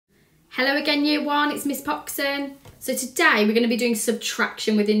Hello again, year one, it's Miss Poxon. So today we're going to be doing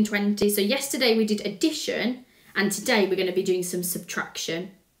subtraction within 20. So yesterday we did addition and today we're going to be doing some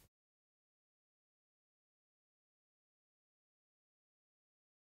subtraction.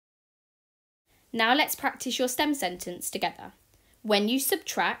 Now let's practice your STEM sentence together. When you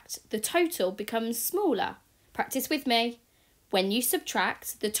subtract, the total becomes smaller. Practice with me. When you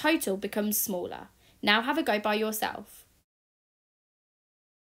subtract, the total becomes smaller. Now have a go by yourself.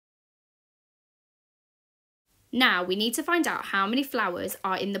 Now we need to find out how many flowers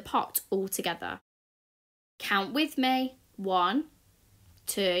are in the pot altogether. Count with me. 1,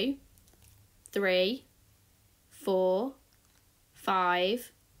 2, 3, 4,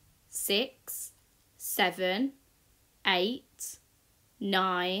 5, 6, 7, 8,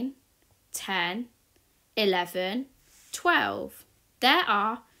 9, 10, 11, 12. There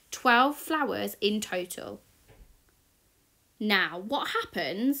are 12 flowers in total. Now, what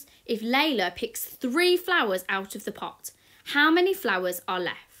happens if Layla picks 3 flowers out of the pot? How many flowers are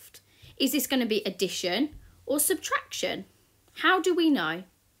left? Is this going to be addition or subtraction? How do we know?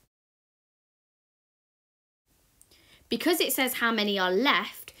 Because it says how many are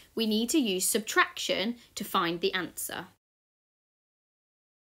left, we need to use subtraction to find the answer.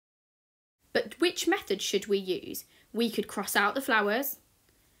 But which method should we use? We could cross out the flowers,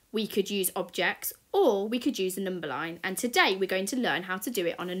 we could use objects, or we could use a number line. And today we're going to learn how to do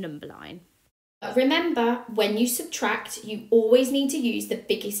it on a number line. But remember, when you subtract, you always need to use the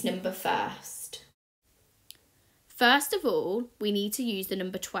biggest number first. First of all, we need to use the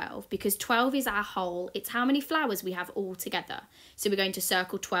number 12 because 12 is our whole. It's how many flowers we have all together. So we're going to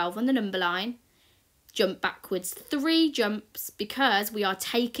circle 12 on the number line, jump backwards 3 jumps because we are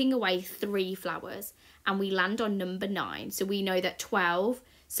taking away 3 flowers, and we land on number 9. So we know that 12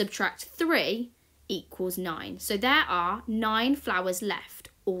 subtract 3 equals 9. So there are 9 flowers left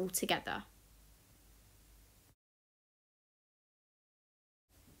altogether.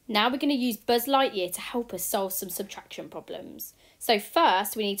 Now we're going to use Buzz Lightyear to help us solve some subtraction problems. So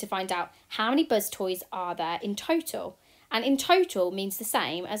first we need to find out how many Buzz toys are there in total. And in total means the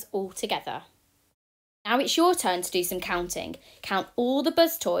same as altogether. Now it's your turn to do some counting. Count all the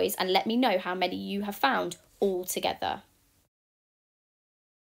Buzz toys and let me know how many you have found altogether.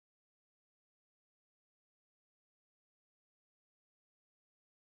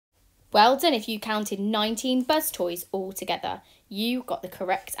 Well done if you counted 19 Buzz toys altogether. You got the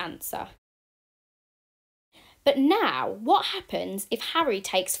correct answer. But now, what happens if Harry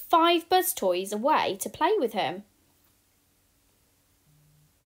takes 5 Buzz toys away to play with him?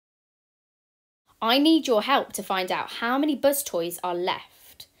 I need your help to find out how many Buzz toys are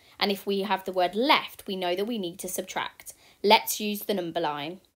left. And if we have the word left, we know that we need to subtract. Let's use the number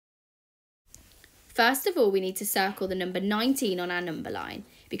line. First of all, we need to circle the number 19 on our number line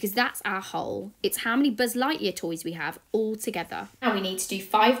because that's our whole. It's how many Buzz Lightyear toys we have all together. Now we need to do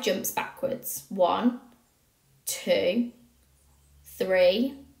 5 jumps backwards. 1, 2,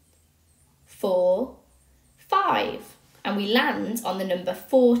 3, 4, 5. And we land on the number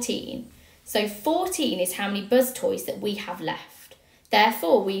 14. So 14 is how many Buzz toys that we have left.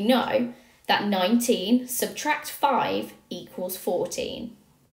 Therefore, we know that 19 subtract 5 equals 14.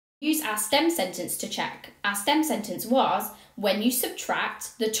 Use our STEM sentence to check. Our STEM sentence was, when you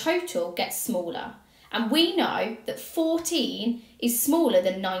subtract, the total gets smaller. And we know that 14 is smaller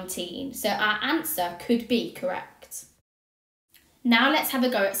than 19, so our answer could be correct. Now let's have a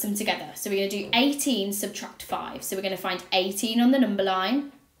go at some together. So we're going to do 18 subtract 5. So we're going to find 18 on the number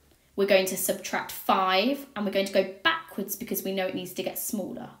line. We're going to subtract 5 and we're going to go backwards because we know it needs to get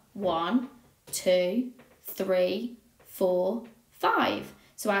smaller. 1, 2, 3, 4, 5.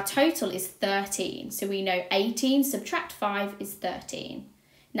 So our total is 13. So we know 18 subtract 5 is 13.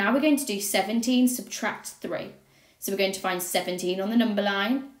 Now we're going to do 17 subtract 3. So we're going to find 17 on the number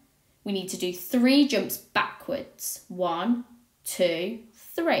line. We need to do 3 jumps backwards. 1, 2,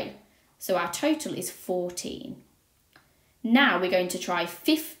 3. So our total is 14. Now we're going to try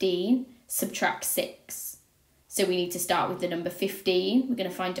 15 subtract 6. So we need to start with the number 15. We're going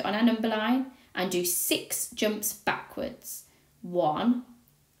to find it on our number line and do 6 jumps backwards. 1,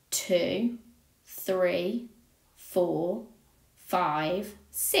 2, 3, 4, 5,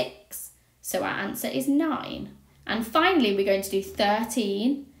 6. So our answer is 9. And finally, we're going to do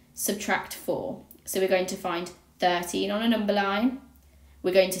 13 subtract 4. So we're going to find 13 on a number line.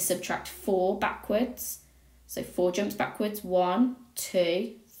 We're going to subtract 4 backwards. So 4 jumps backwards. 1,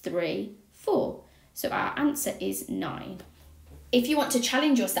 2, 3, 4. So our answer is 9. If you want to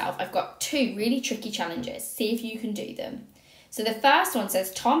challenge yourself, I've got 2 really tricky challenges. See if you can do them. So the first one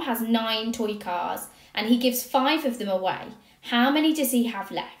says Tom has 9 toy cars and he gives 5 of them away. How many does he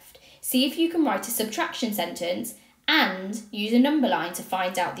have left? See if you can write a subtraction sentence and use a number line to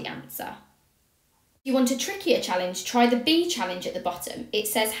find out the answer. If you want a trickier challenge, try the B challenge at the bottom. It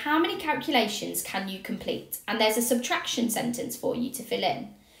says how many calculations can you complete, and there's a subtraction sentence for you to fill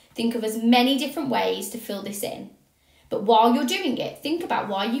in. Think of as many different ways to fill this in. But while you're doing it, think about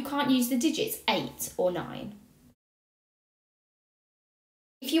why you can't use the digits 8 or 9.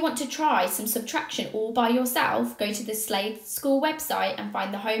 If you want to try some subtraction all by yourself, go to the Slade School website and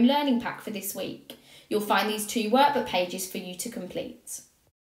find the home learning pack for this week. You'll find these 2 workbook pages for you to complete.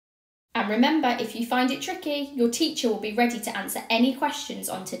 And remember, if you find it tricky, your teacher will be ready to answer any questions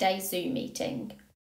on today's Zoom meeting.